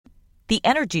The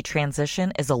energy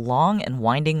transition is a long and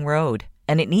winding road,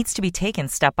 and it needs to be taken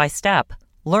step by step.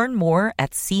 Learn more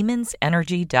at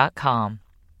SiemensEnergy.com.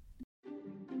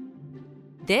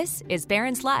 This is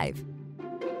Barron's Live.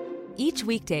 Each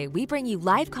weekday, we bring you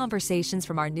live conversations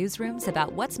from our newsrooms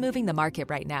about what's moving the market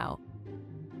right now.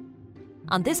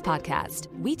 On this podcast,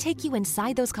 we take you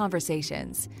inside those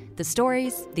conversations, the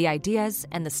stories, the ideas,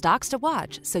 and the stocks to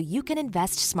watch so you can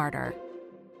invest smarter.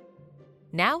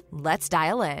 Now, let's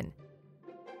dial in.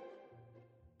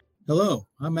 Hello,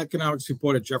 I'm economics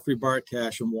reporter Jeffrey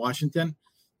Bartash in Washington.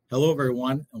 Hello,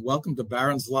 everyone, and welcome to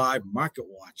Barron's Live Market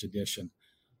Watch edition.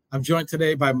 I'm joined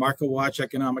today by Market Watch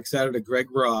economics editor Greg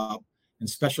Robb and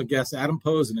special guest Adam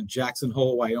Posen in Jackson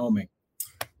Hole, Wyoming.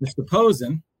 Mr.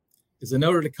 Posen is a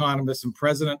noted economist and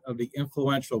president of the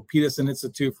influential Peterson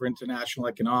Institute for International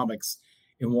Economics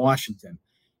in Washington.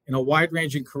 In a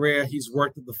wide-ranging career, he's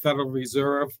worked at the Federal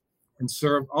Reserve and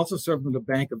also served in the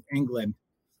Bank of England,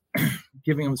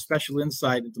 giving him special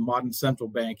insight into modern central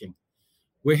banking.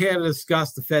 We're here to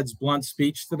discuss the Fed's blunt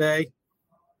speech today,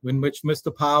 in which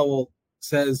Mr. Powell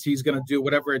says he's going to do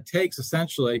whatever it takes,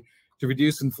 essentially, to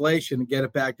reduce inflation and get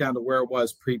it back down to where it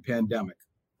was pre-pandemic.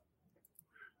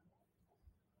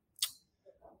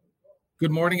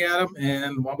 Good morning, Adam,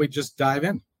 and why don't we just dive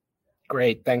in?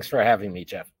 Great. Thanks for having me,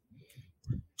 Jeff.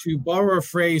 To borrow a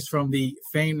phrase from the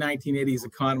famed 1980s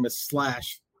economist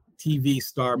slash TV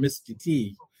star Mr.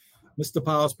 T, Mr.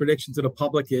 Powell's prediction to the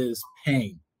public is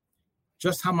pain.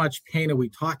 Just how much pain are we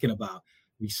talking about?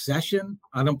 Recession,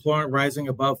 unemployment rising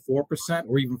above 4%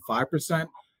 or even 5%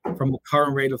 from the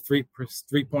current rate of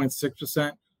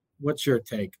 3.6%. What's your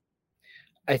take?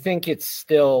 I think it's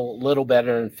still a little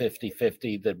better than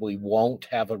 50-50 that we won't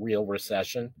have a real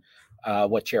recession.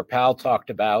 What Chair Powell talked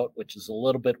about, which is a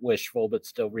little bit wishful but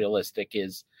still realistic,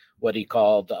 is what he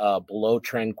called below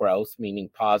trend growth, meaning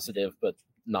positive but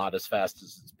not as fast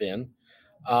as it's been.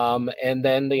 And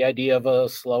then the idea of a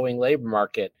slowing labor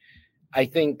market. I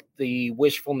think the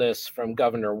wishfulness from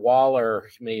Governor Waller,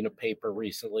 he made a paper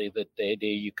recently that the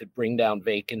idea you could bring down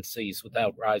vacancies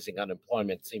without rising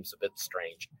unemployment seems a bit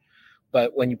strange.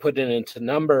 But when you put it into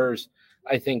numbers,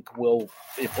 I think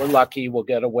if we're lucky, we'll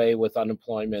get away with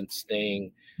unemployment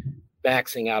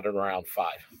maxing out at around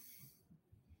 5.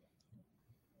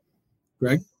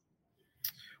 Greg?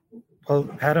 Well,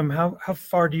 Adam, how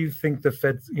far do you think the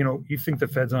Fed's, you think the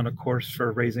Fed's on a course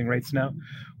for raising rates now?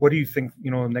 What do you think,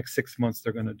 in the next 6 months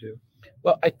they're going to do?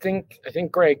 Well, I think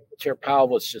Greg, Chair Powell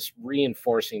was just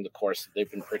reinforcing the course that they've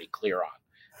been pretty clear on,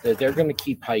 that they're going to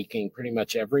keep hiking pretty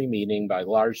much every meeting by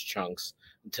large chunks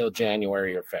until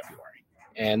January or February.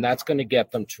 And that's going to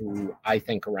get them to, I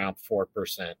think, around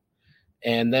 4%.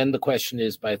 And then the question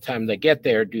is, by the time they get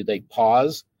there, do they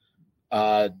pause?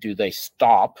 Do they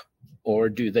stop? Or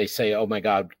do they say, oh, my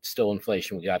God, still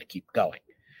inflation, we got to keep going?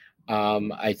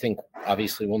 I think,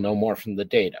 obviously, we'll know more from the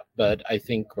data. But I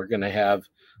think we're going to have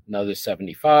another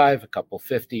 75, a couple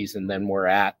 50s, and then we're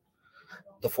at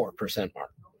the 4% mark.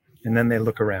 And then they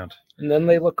look around.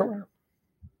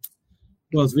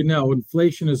 Well, as we know,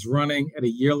 inflation is running at a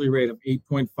yearly rate of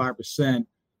 8.5%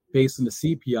 based on the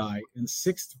CPI and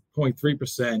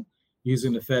 6.3%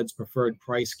 using the Fed's preferred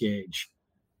price gauge.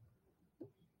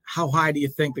 How high do you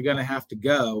think they're going to have to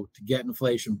go to get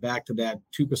inflation back to that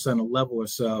 2% level or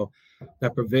so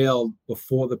that prevailed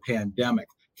before the pandemic?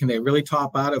 Can they really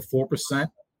top out at 4%?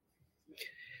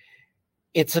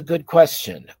 It's a good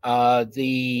question.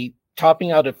 The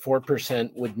topping out at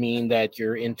 4% would mean that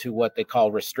you're into what they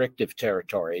call restrictive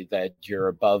territory, that you're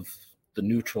above the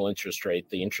neutral interest rate,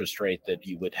 the interest rate that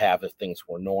you would have if things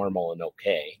were normal and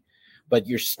okay. But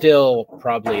you're still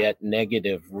probably at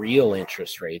negative real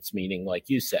interest rates, meaning, like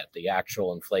you said, the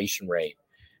actual inflation rate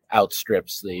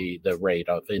outstrips the rate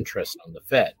of interest on the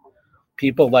Fed.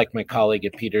 People like my colleague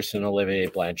at Peterson, Olivier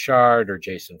Blanchard, or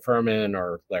Jason Furman,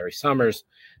 or Larry Summers,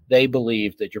 they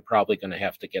believe that you're probably going to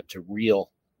have to get to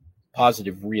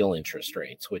positive real interest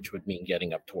rates, which would mean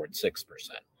getting up towards 6%.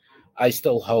 I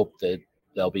still hope that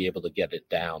they'll be able to get it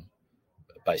down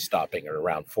by stopping at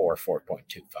around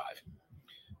 4.25.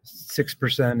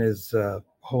 6% is a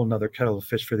whole nother kettle of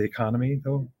fish for the economy,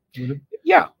 though.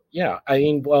 Yeah. I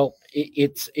mean, well,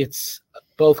 it's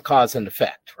both cause and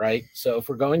effect, right? So if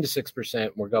we're going to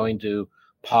 6%, we're going to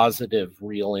positive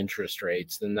real interest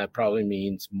rates, then that probably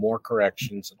means more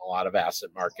corrections in a lot of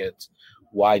asset markets,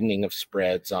 widening of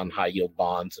spreads on high yield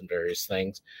bonds and various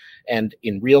things. And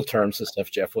in real terms, the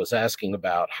stuff Jeff was asking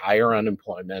about, higher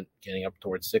unemployment, getting up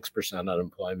towards 6%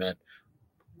 unemployment,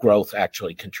 growth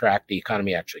actually the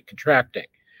economy actually contracting.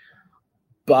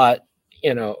 But,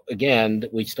 again,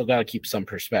 we still got to keep some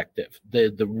perspective.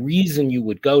 The reason you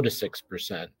would go to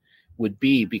 6% would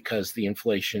be because the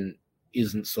inflation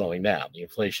isn't slowing down. The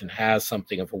inflation has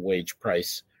something of a wage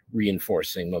price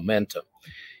reinforcing momentum.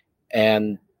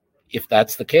 And if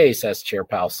that's the case, as Chair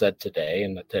Powell said today,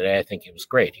 and today I think it was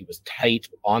great, he was tight,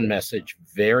 on message,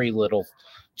 very little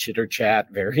chitter chat,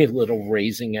 very little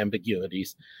raising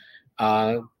ambiguities.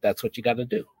 That's what you got to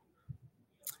do.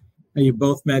 And you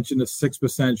both mentioned a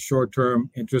 6% short-term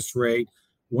interest rate.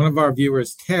 One of our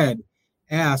viewers, Ted,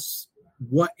 asks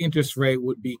what interest rate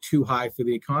would be too high for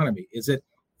the economy. Is it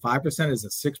 5%? Is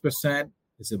it 6%?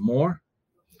 Is it more?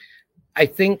 I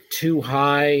think too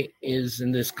high is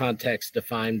in this context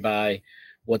defined by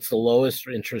what's the lowest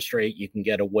interest rate you can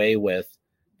get away with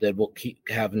that will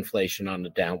have inflation on a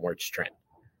downwards trend.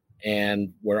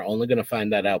 And we're only going to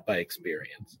find that out by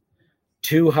experience.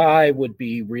 Too high would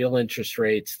be real interest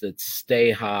rates that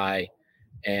stay high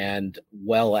and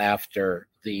well after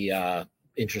the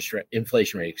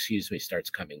inflation rate, starts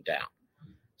coming down.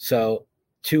 So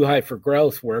too high for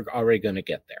growth, we're already going to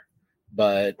get there.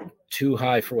 But too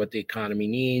high for what the economy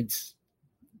needs,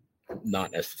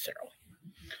 not necessarily.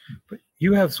 But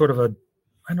you have sort of a,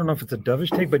 I don't know if it's a dovish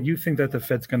take, but you think that the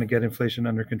Fed's going to get inflation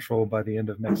under control by the end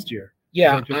of next year.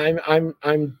 Yeah, I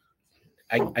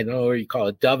don't know what you call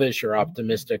it, dovish or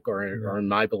optimistic or in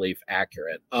my belief,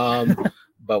 accurate.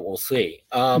 But we'll see.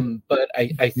 But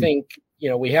I think,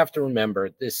 we have to remember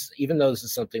this, even though this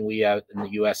is something we have in the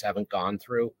U.S. haven't gone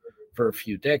through for a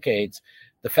few decades,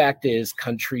 the fact is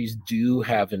countries do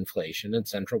have inflation and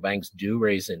central banks do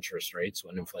raise interest rates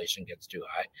when inflation gets too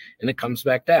high and it comes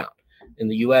back down. In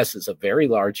the U.S. is a very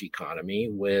large economy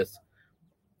with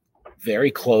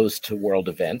very close to world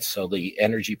events. So the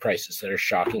energy prices that are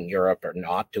shocking Europe are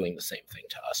not doing the same thing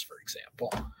to us, for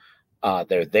example.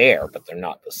 They're there, but they're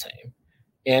not the same.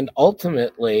 And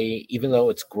ultimately, even though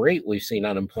it's great we've seen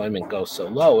unemployment go so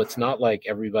low, it's not like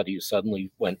everybody who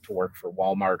suddenly went to work for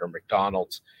Walmart or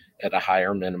McDonald's at a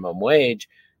higher minimum wage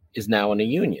is now in a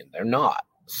union. They're not.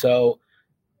 So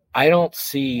I don't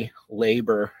see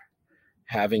labor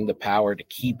having the power to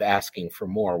keep asking for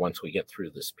more once we get through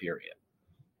this period.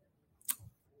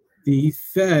 The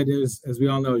Fed, as we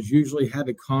all know, has usually had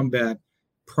to combat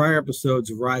prior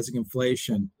episodes of rising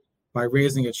inflation by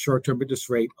raising its short-term interest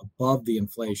rate above the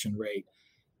inflation rate.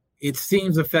 It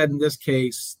seems the Fed in this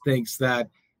case thinks that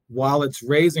while it's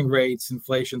raising rates,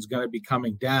 inflation is going to be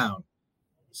coming down.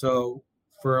 So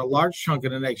for a large chunk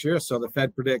of the next year or so, the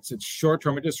Fed predicts its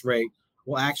short-term interest rate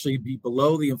will actually be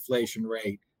below the inflation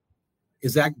rate.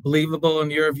 Is that believable in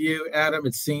your view, Adam?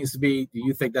 It seems to be. Do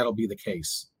you think that'll be the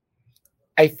case?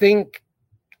 I think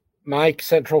my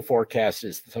central forecast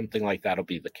is something like that'll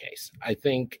be the case. I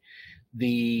think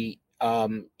the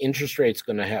interest rate's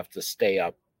going to have to stay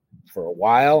up for a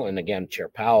while. And again, Chair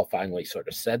Powell finally sort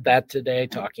of said that today,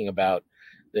 talking about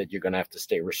that you're going to have to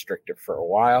stay restrictive for a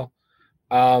while.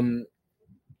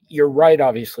 You're right,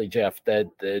 obviously, Jeff,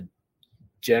 that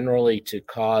generally to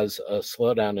cause a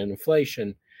slowdown in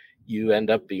inflation, you end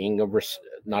up being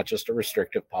not just a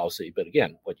restrictive policy, but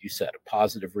again, what you said, a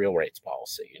positive real rates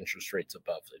policy, interest rates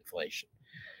above inflation.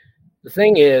 The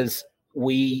thing is,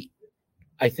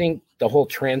 I think the whole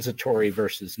transitory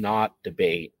versus not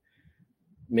debate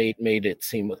made it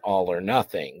seem with all or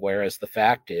nothing, whereas the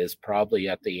fact is probably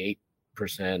at the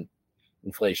 8%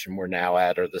 inflation we're now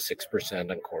at, or the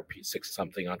 6% on core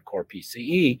something on core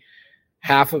PCE,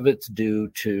 half of it's due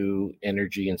to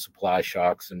energy and supply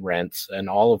shocks and rents, and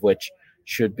all of which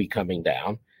should be coming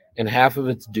down, and half of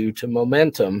it's due to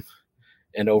momentum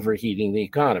and overheating the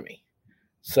economy.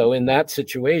 So in that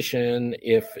situation,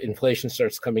 if inflation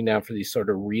starts coming down for these sort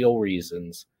of real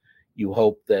reasons, you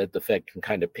hope that the Fed can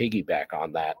kind of piggyback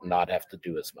on that and not have to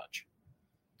do as much.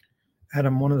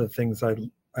 Adam, one of the things I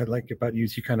like about you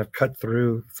is you kind of cut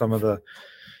through some of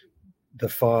the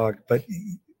fog, but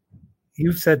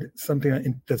you've said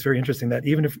something that's very interesting, that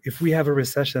even if we have a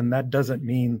recession, that doesn't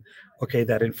mean, okay,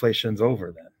 that inflation's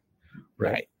over then.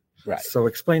 Right. So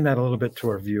explain that a little bit to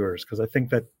our viewers, because I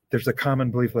think that there's a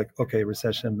common belief like, okay,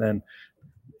 recession, then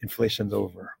inflation's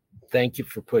over. Thank you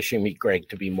for pushing me, Greg,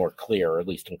 to be more clear, or at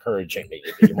least encouraging me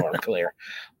to be more clear.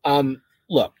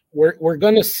 Look, we're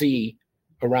going to see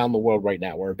around the world right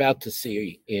now, we're about to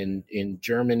see in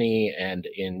Germany and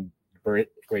in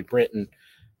Great Britain,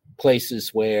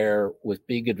 places where with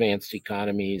big advanced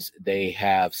economies, they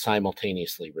have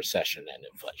simultaneously recession and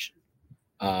inflation.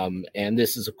 And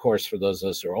this is, of course, for those of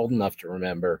us who are old enough to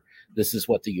remember, this is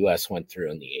what the U.S. went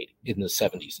through in the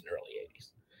 70s and early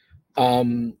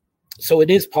 80s. So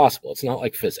it is possible. It's not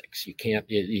like physics. You can't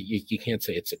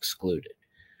say it's excluded.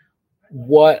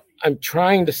 What I'm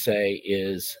trying to say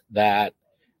is that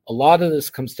a lot of this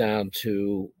comes down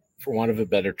to, for want of a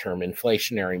better term,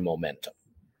 inflationary momentum.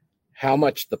 how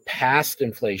much the past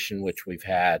inflation, which we've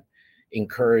had,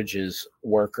 encourages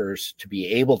workers to be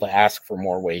able to ask for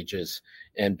more wages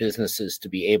and businesses to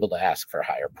be able to ask for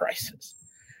higher prices.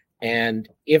 And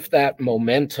if that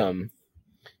momentum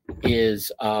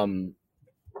is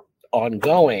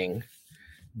ongoing,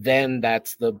 then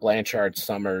that's the Blanchard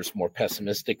Summers more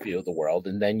pessimistic view of the world.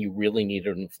 And then you really need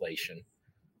a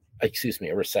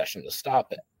recession to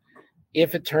stop it.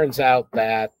 If it turns out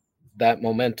that that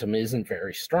momentum isn't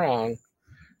very strong,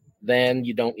 then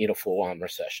you don't need a full-on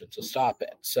recession to stop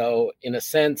it. So in a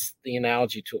sense, the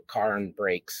analogy to a car and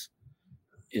brakes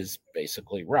is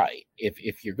basically right.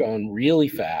 If you're going really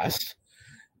fast,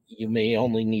 you may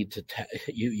only need to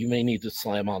you may need to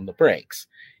slam on the brakes,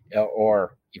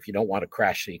 or if you don't want to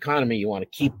crash the economy, you want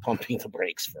to keep pumping the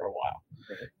brakes for a while.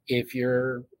 Right. If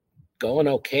you're going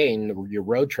okay and your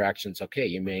road traction's okay,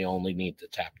 you may only need to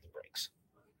tap the brakes.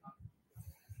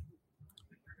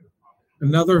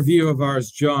 Another view of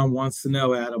ours, John, wants to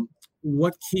know, Adam,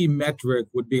 what key metric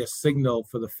would be a signal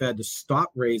for the Fed to stop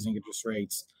raising interest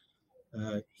rates?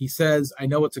 He says, I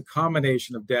know it's a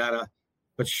combination of data,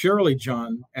 but surely,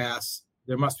 John asks,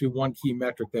 there must be one key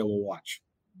metric they will watch.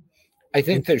 I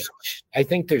think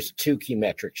there's two key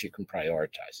metrics you can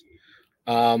prioritize.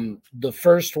 The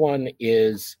first one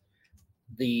is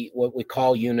what we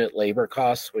call unit labor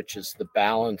costs, which is the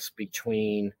balance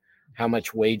between how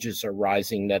much wages are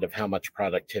rising net of how much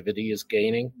productivity is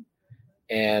gaining.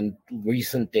 And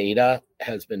recent data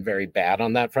has been very bad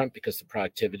on that front because the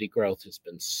productivity growth has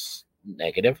been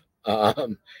negative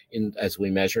as we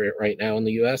measure it right now in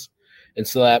the U.S. And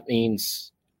so that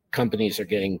means companies are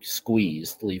getting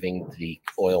squeezed, leaving the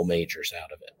oil majors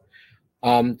out of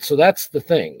it. So that's the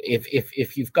thing.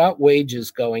 If you've got wages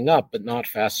going up but not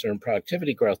faster in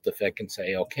productivity growth, the Fed can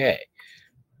say, okay,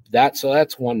 that's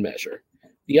one measure.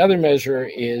 The other measure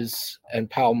is, and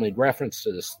Powell made reference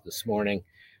to this morning,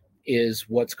 is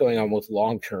what's going on with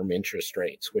long-term interest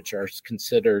rates, which are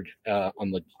considered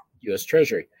on the U.S.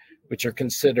 Treasury, which are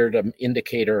considered an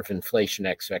indicator of inflation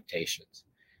expectations.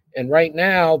 And right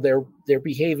now, they're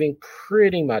behaving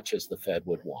pretty much as the Fed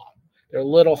would want. They're a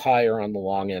little higher on the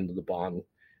long end of the bond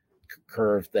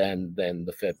curve than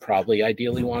the Fed probably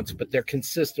ideally wants, but they're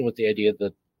consistent with the idea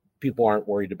that people aren't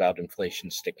worried about inflation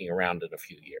sticking around in a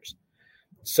few years.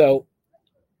 So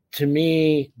to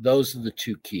me, those are the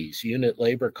two keys: unit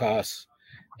labor costs,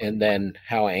 and then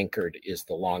how anchored is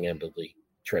the long end of the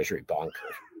Treasury bond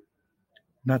curve.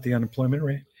 Not the unemployment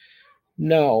rate?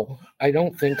 No, I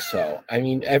don't think so. I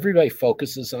mean, everybody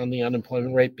focuses on the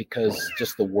unemployment rate because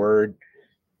just the word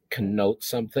connotes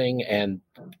something, and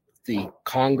the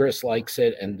Congress likes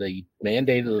it, and the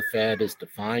mandate of the Fed is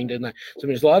defined in that. So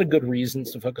there's a lot of good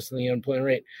reasons to focus on the unemployment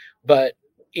rate, but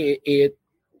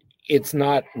it's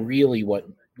not really what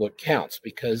counts,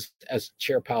 because as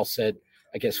Chair Powell said,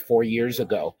 I guess 4 years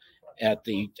ago at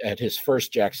his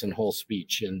first Jackson Hole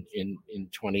speech in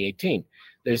 2018,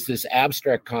 there's this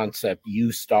abstract concept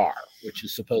U star, which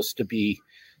is supposed to be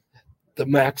the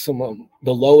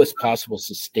lowest possible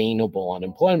sustainable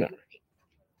unemployment rate.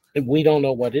 And we don't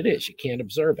know what it is. You can't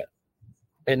observe it.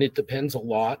 And it depends a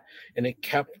lot, and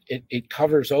it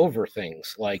covers over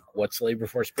things like what's labor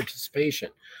force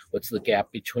participation, what's the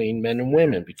gap between men and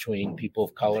women, between people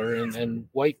of color and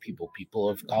white people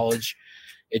of college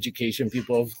education,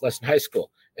 people of less than high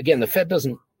school. Again, the Fed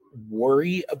doesn't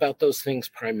worry about those things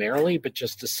primarily, but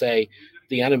just to say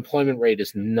the unemployment rate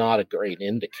is not a great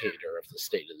indicator of the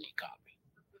state of the economy.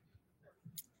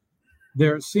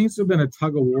 There seems to have been a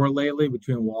tug of war lately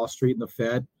between Wall Street and the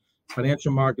Fed.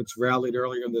 Financial markets rallied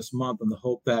earlier this month in the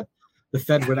hope that the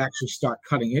Fed would actually start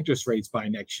cutting interest rates by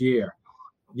next year.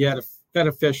 Yet Fed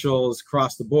officials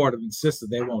across the board have insisted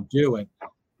they won't do it.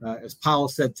 As Powell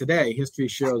said today, history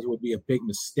shows it would be a big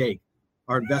mistake.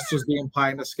 Are investors being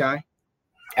pie in the sky?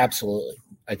 Absolutely.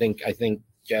 I think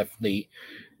Jeff, the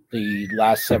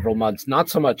last several months, not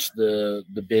so much the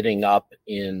bidding up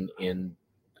in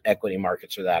equity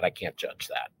markets or that, I can't judge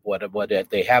that. What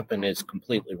they have been is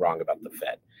completely wrong about the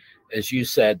Fed. As you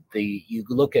said, you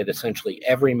look at essentially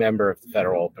every member of the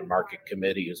Federal Open Market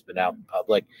Committee who's been out in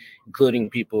public, including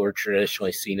people who are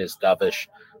traditionally seen as dovish,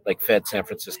 like Fed San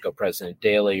Francisco President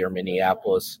Daly or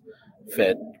Minneapolis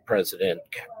Fed President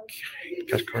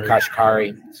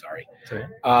Kashkari. Sorry.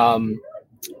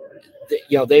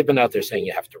 They've been out there saying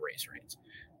you have to raise rates.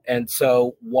 And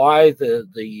so why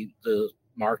the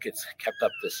markets kept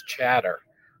up this chatter,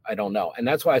 I don't know. And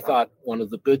that's why I thought one of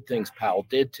the good things Powell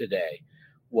did today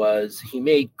was he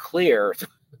made clear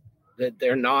that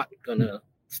they're not going to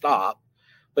stop,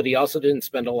 but he also didn't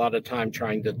spend a lot of time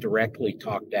trying to directly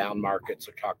talk down markets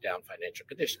or talk down financial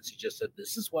conditions. He just said,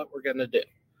 this is what we're going to do.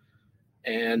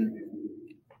 And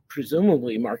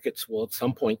presumably markets will at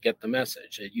some point get the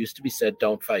message. It used to be said,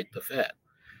 don't fight the Fed.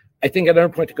 I think another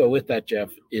point to go with that,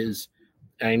 Jeff, is,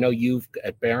 and I know you've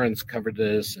at Barron's covered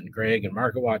this, and Greg and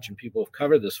MarketWatch and people have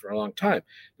covered this for a long time.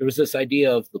 There was this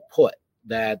idea of the put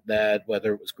that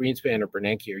whether it was Greenspan or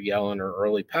Bernanke or Yellen or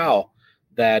early Powell,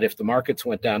 that if the markets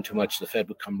went down too much, the Fed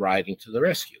would come riding to the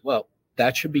rescue. Well,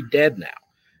 that should be dead now,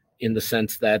 in the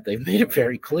sense that they've made it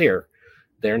very clear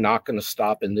they're not going to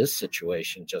stop in this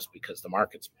situation just because the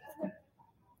market's moving.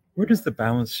 Where does the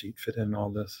balance sheet fit in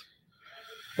all this?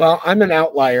 Well, I'm an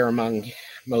outlier among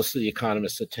most of the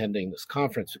economists attending this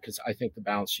conference because I think the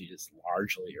balance sheet is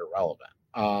largely irrelevant.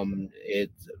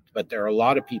 But there are a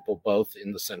lot of people, both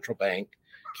in the central bank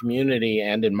community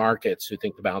and in markets, who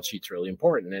think the balance sheet's really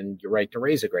important. And you're right to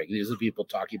raise it, Greg. These are people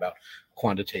talking about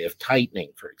quantitative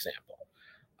tightening, for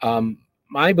example.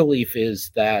 My belief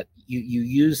is that you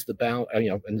use the balance,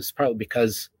 and this is probably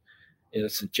because,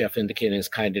 as Jeff indicated in his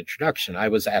kind introduction, I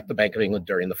was at the Bank of England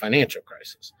during the financial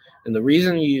crisis. And the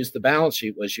reason you used the balance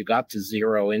sheet was you got to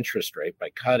zero interest rate by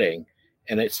cutting,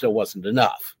 and it still wasn't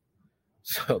enough.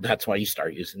 So that's why you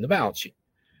start using the balance sheet.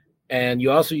 And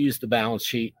you also use the balance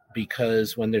sheet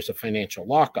because when there's a financial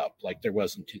lockup, like there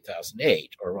was in 2008,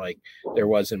 or like there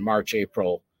was in March,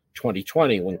 April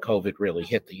 2020, when COVID really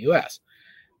hit the US,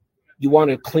 you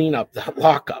want to clean up that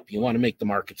lockup. You want to make the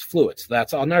markets fluid. So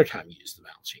that's another time you use the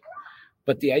balance sheet.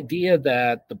 But the idea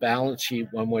that the balance sheet,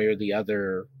 one way or the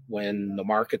other, when the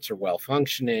markets are well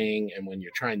functioning and when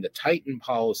you're trying to tighten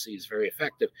policy, is very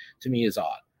effective, to me is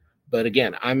odd. But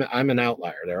again, I'm an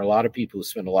outlier. There are a lot of people who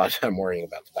spend a lot of time worrying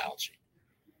about the balance sheet.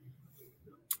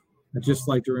 I'd just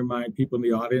like to remind people in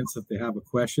the audience, if they have a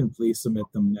question, please submit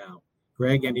them now.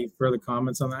 Greg, any further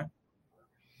comments on that?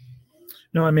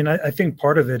 No, I mean, I think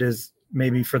part of it is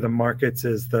maybe for the markets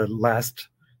is the last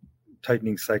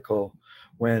tightening cycle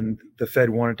when the Fed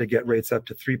wanted to get rates up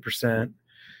to 3%.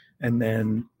 And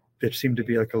then there seemed to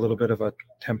be like a little bit of a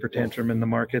temper tantrum in the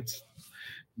markets,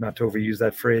 not to overuse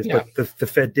that phrase, Yeah. but the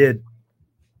Fed did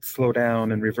slow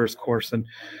down and reverse course. And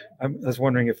I was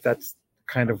wondering if that's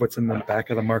kind of what's in the back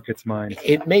of the market's mind.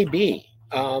 It may be.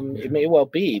 It may well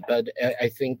be, but I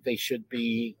think they should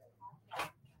be.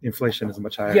 Inflation is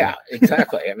much higher. Yeah,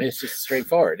 exactly. I mean, it's just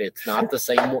straightforward. It's not the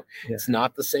same. Yeah. It's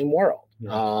not the same world.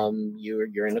 Yeah.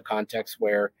 You're in a context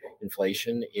where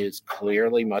inflation is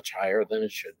clearly much higher than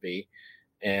it should be,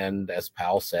 and as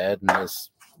Powell said, and as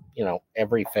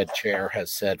every Fed chair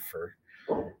has said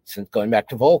since going back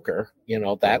to Volcker,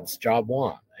 that's job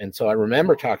one. And so I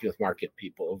remember talking with market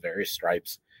people of various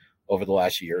stripes over the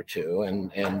last year or two,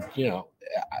 and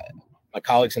my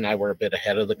colleagues and I were a bit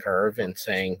ahead of the curve in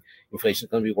saying inflation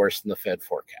is going to be worse than the Fed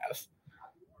forecast.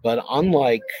 But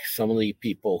unlike some of the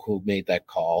people who made that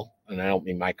call, and I don't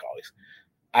mean my colleagues,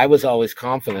 I was always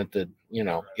confident that,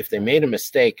 if they made a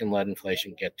mistake and let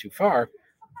inflation get too far,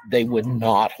 they would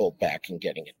not hold back in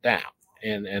getting it down.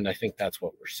 And I think that's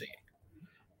what we're seeing.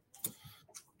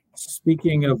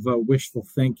 Speaking of wishful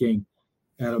thinking,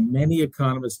 many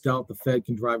economists doubt the Fed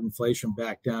can drive inflation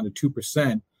back down to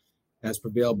 2%. As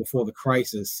prevailed before the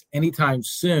crisis anytime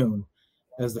soon,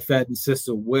 as the Fed insists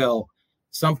it will.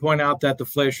 Some point out that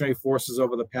deflationary forces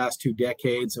over the past 2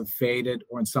 decades have faded,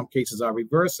 or in some cases are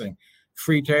reversing.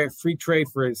 Free trade,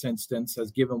 for instance,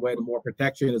 has given way to more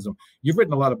protectionism. You've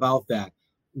written a lot about that.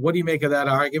 What do you make of that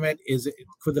argument?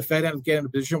 Could the Fed end up getting in a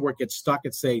position where it gets stuck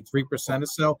at, say, 3% or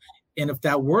so? And if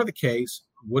that were the case,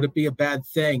 would it be a bad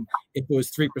thing if it was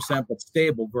 3% but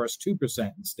stable versus 2%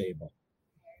 and stable?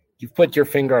 You've put your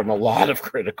finger on a lot of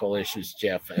critical issues,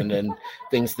 Jeff, and then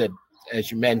things that, as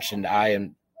you mentioned, I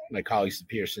and my colleagues at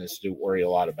Pearson Institute worry a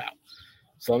lot about.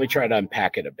 So let me try to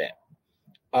unpack it a bit.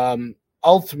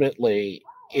 Ultimately,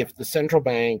 if the central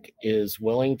bank is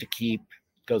willing to keep,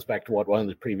 goes back to what one of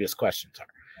the previous questions are,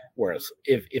 whereas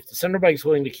if the central bank is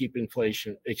willing to keep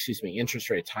interest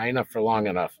rates high enough for long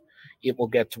enough, it will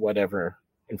get to whatever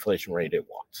inflation rate it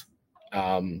wants.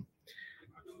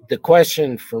 The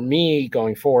question for me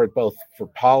going forward, both for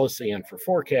policy and for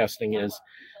forecasting, is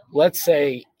let's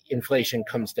say inflation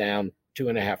comes down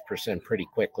 2.5% pretty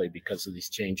quickly because of these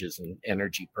changes in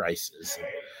energy prices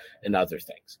and other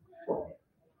things.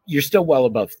 You're still well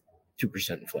above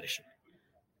 2% inflation.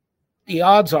 The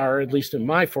odds are, at least in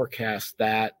my forecast,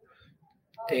 that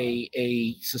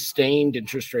a sustained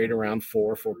interest rate around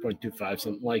 4.25,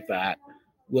 something like that,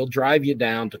 will drive you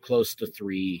down to close to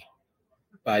 3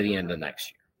 by the end of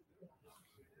next year.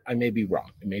 I may be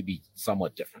wrong. It may be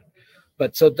somewhat different.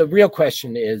 But so the real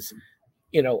question is,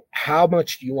 how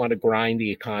much do you want to grind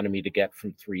the economy to get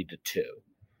from 3 to 2?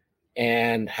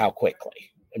 And how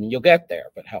quickly? I mean, you'll get there,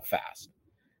 but how fast?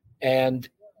 And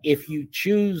if you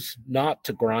choose not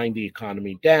to grind the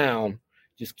economy down,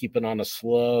 just keep it on a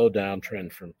slow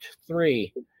downtrend from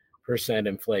 3%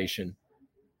 inflation,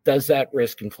 does that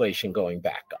risk inflation going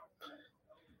back up?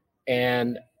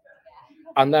 And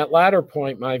on that latter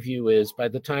point, my view is by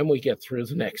the time we get through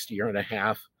the next year and a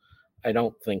half, I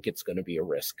don't think it's going to be a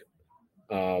risk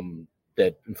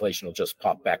that inflation will just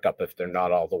pop back up if they're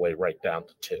not all the way right down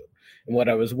to 2. And what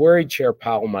I was worried Chair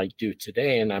Powell might do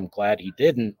today, and I'm glad he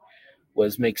didn't,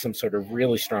 was make some sort of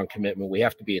really strong commitment. We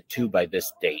have to be at 2 by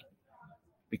this date,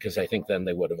 because I think then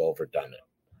they would have overdone it.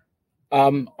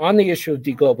 On the issue of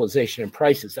deglobalization and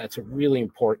prices, that's a really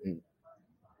important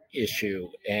issue.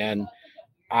 And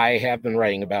I have been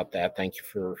writing about that. Thank you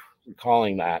for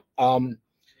recalling that.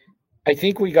 I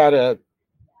think we got to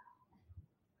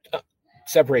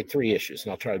separate 3 issues,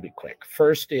 and I'll try to be quick.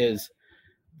 First is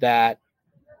that,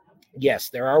 yes,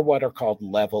 there are what are called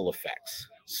level effects.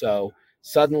 So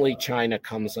suddenly China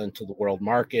comes into the world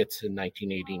markets in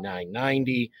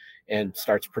 1989-90 and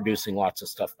starts producing lots of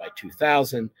stuff by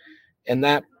 2000. And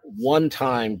that one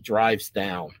time drives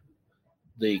down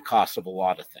the cost of a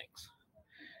lot of things.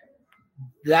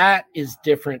 That is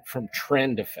different from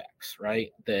trend effects,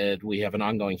 right? That we have an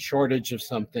ongoing shortage of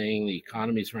something, the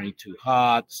economy is running too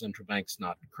hot, the central bank's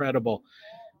not credible.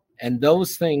 And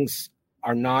those things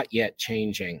are not yet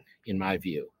changing, in my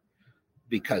view,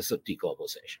 because of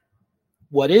deglobalization.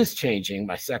 What is changing,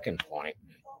 my second point,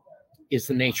 is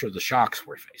the nature of the shocks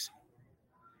we're facing.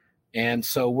 And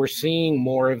so we're seeing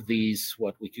more of these,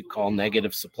 what we could call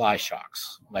negative supply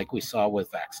shocks, like we saw with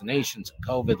vaccinations and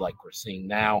COVID, like we're seeing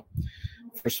now,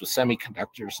 first with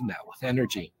semiconductors and now with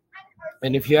energy.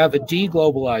 And if you have a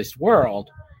deglobalized world,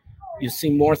 you see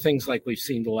more things like we've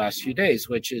seen the last few days,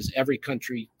 which is every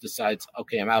country decides,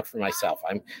 okay, I'm out for myself.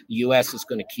 The US is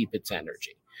going to keep its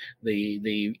energy.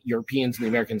 The Europeans and the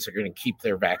Americans are going to keep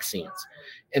their vaccines.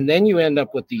 And then you end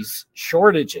up with these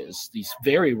shortages, these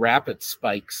very rapid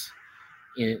spikes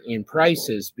in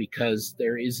prices, because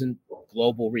there isn't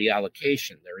global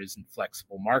reallocation. There isn't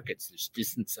flexible markets. There's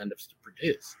disincentives to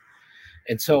produce.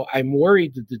 And so I'm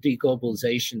worried that the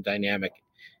deglobalization dynamic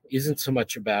isn't so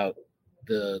much about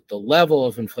the level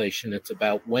of inflation. It's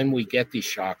about when we get these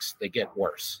shocks, they get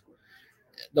worse.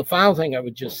 The final thing I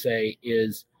would just say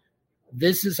is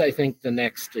this is, I think, the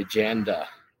next agenda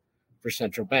for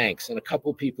central banks. And a couple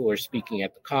of people are speaking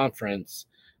at the conference.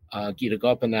 Gita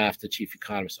Gopinath, the chief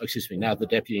economist, now the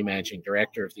deputy managing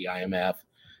director of the IMF,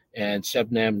 and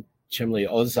Shebnem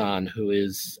Chimli-Ozan, who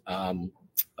is a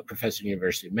professor at the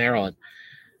University of Maryland.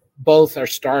 Both are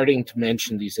starting to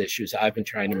mention these issues. I've been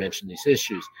trying to mention these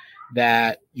issues,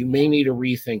 that you may need to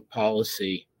rethink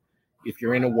policy if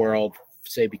you're in a world,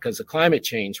 say, because of climate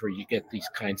change, where you get these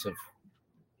kinds of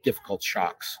difficult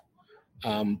shocks.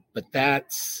 But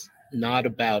that's not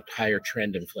about higher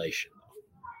trend inflation.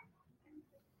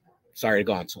 Sorry to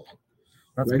go on so long.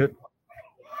 That's good.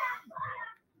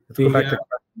 Let's go back to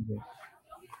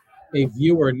a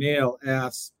viewer, Neil,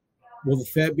 asks, will the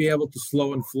Fed be able to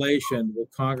slow inflation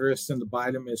with Congress and the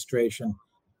Biden administration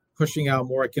pushing out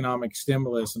more economic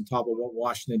stimulus on top of what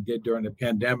Washington did during the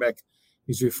pandemic?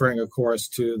 He's referring, of course,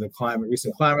 to the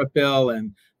recent climate bill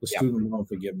and the student loan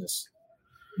forgiveness.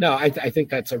 No, I think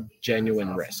that's a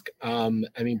genuine risk.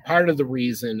 Part of the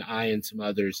reason I and some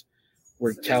others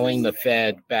were telling the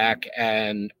Fed back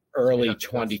in early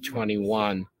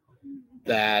 2021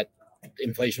 that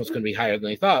inflation was going to be higher than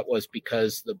they thought was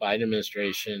because the Biden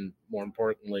administration, more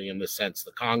importantly, in the sense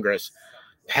the Congress,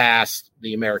 passed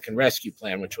the American Rescue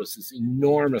Plan, which was this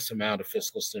enormous amount of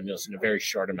fiscal stimulus in a very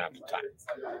short amount of time.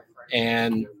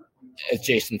 And as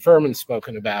Jason Furman's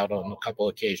spoken about on a couple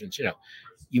of occasions,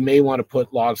 you may want to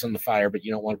put logs on the fire, but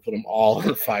you don't want to put them all on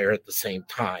the fire at the same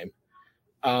time.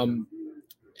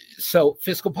 So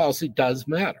fiscal policy does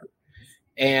matter.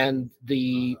 And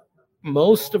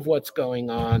most of what's going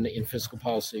on in fiscal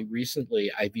policy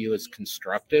recently, I view as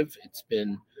constructive. It's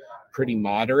been pretty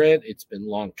moderate. It's been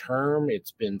long-term.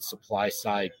 It's been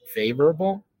supply-side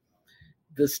favorable.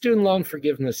 The student loan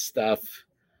forgiveness stuff,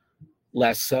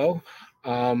 less so.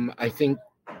 I think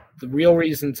the real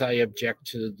reasons I object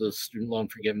to the student loan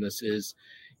forgiveness is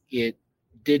it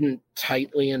didn't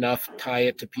tightly enough tie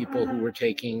it to people who were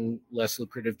taking less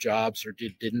lucrative jobs or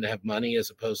didn't have money,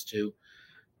 as opposed to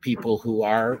people who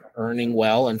are earning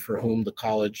well and for whom the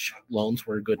college loans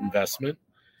were a good investment.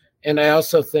 And I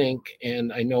also think,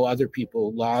 and I know other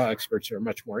people, law experts, are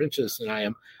much more interested than I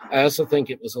am, I also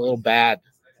think it was a little bad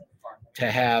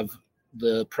to have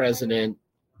the president,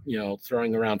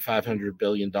 throwing around $500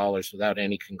 billion without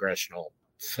any congressional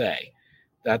say.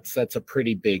 That's a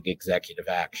pretty big executive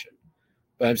action.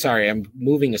 But I'm sorry, I'm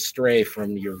moving astray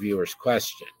from your viewer's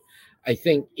question. I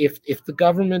think if the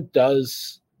government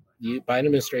does, the Biden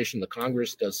administration, the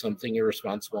Congress does something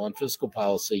irresponsible on fiscal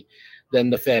policy, then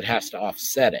the Fed has to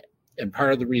offset it. And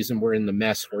part of the reason we're in the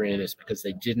mess we're in is because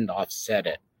they didn't offset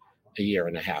it a year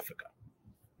and a half ago.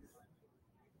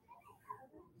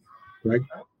 Greg?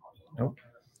 Nope.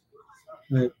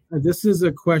 This is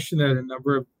a question that a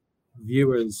number of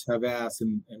viewers have asked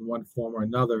in one form or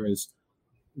another is,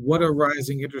 what are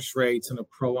rising interest rates and a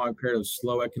prolonged period of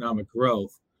slow economic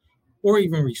growth or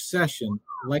even recession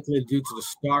likely to do to the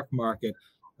stock market?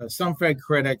 Some Fed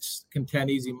critics contend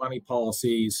easy money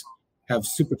policies have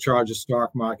supercharged the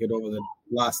stock market over the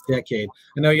last decade.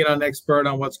 I know you're not an expert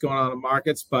on what's going on in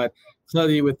markets, but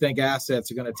clearly you would think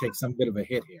assets are going to take some bit of a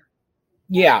hit here.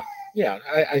 Yeah,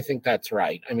 I think that's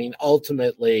right. I mean,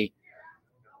 ultimately,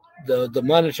 the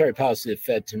monetary policy of the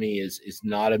Fed to me is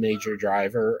not a major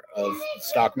driver of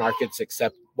stock markets,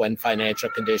 except when financial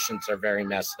conditions are very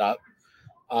messed up.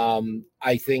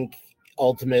 I think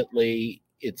ultimately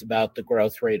it's about the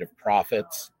growth rate of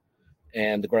profits,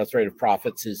 and the growth rate of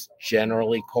profits is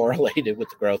generally correlated with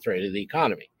the growth rate of the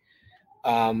economy.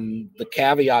 The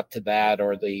caveat to that,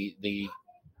 or the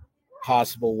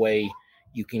possible way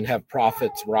you can have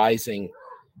profits rising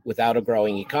without a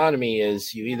growing economy,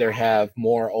 is you either have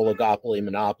more oligopoly,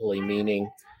 monopoly, meaning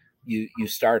you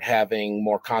start having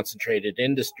more concentrated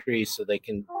industries so they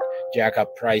can jack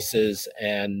up prices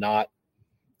and not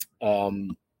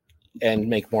and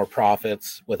make more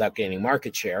profits without gaining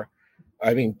market share.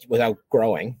 I mean, without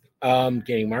growing,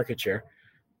 gaining market share,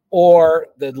 or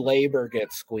the labor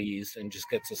gets squeezed and just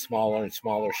gets a smaller and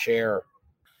smaller share.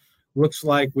 Looks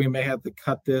like we may have to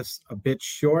cut this a bit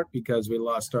short because we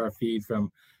lost our feed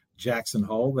from Jackson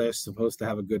Hole. They're supposed to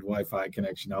have a good Wi-Fi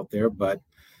connection out there, but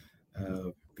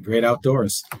the great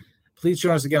outdoors. Please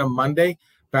join us again on Monday.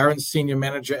 Barron's Senior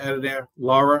Manager Editor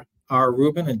Laura R.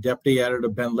 Rubin and Deputy Editor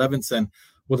Ben Levinson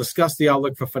will discuss the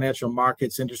outlook for financial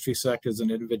markets, industry sectors,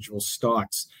 and individual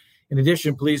stocks. In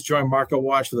addition, please join Market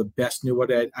Watch for the Best New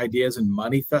Ideas in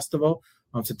Money Festival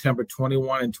on September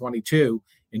 21 and 22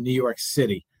 in New York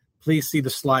City. Please see the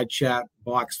slide chat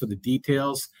box for the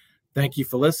details. Thank you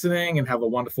for listening and have a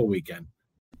wonderful weekend.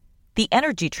 The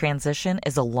energy transition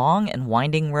is a long and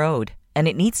winding road, and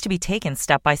it needs to be taken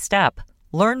step by step.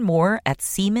 Learn more at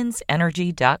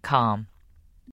SiemensEnergy.com.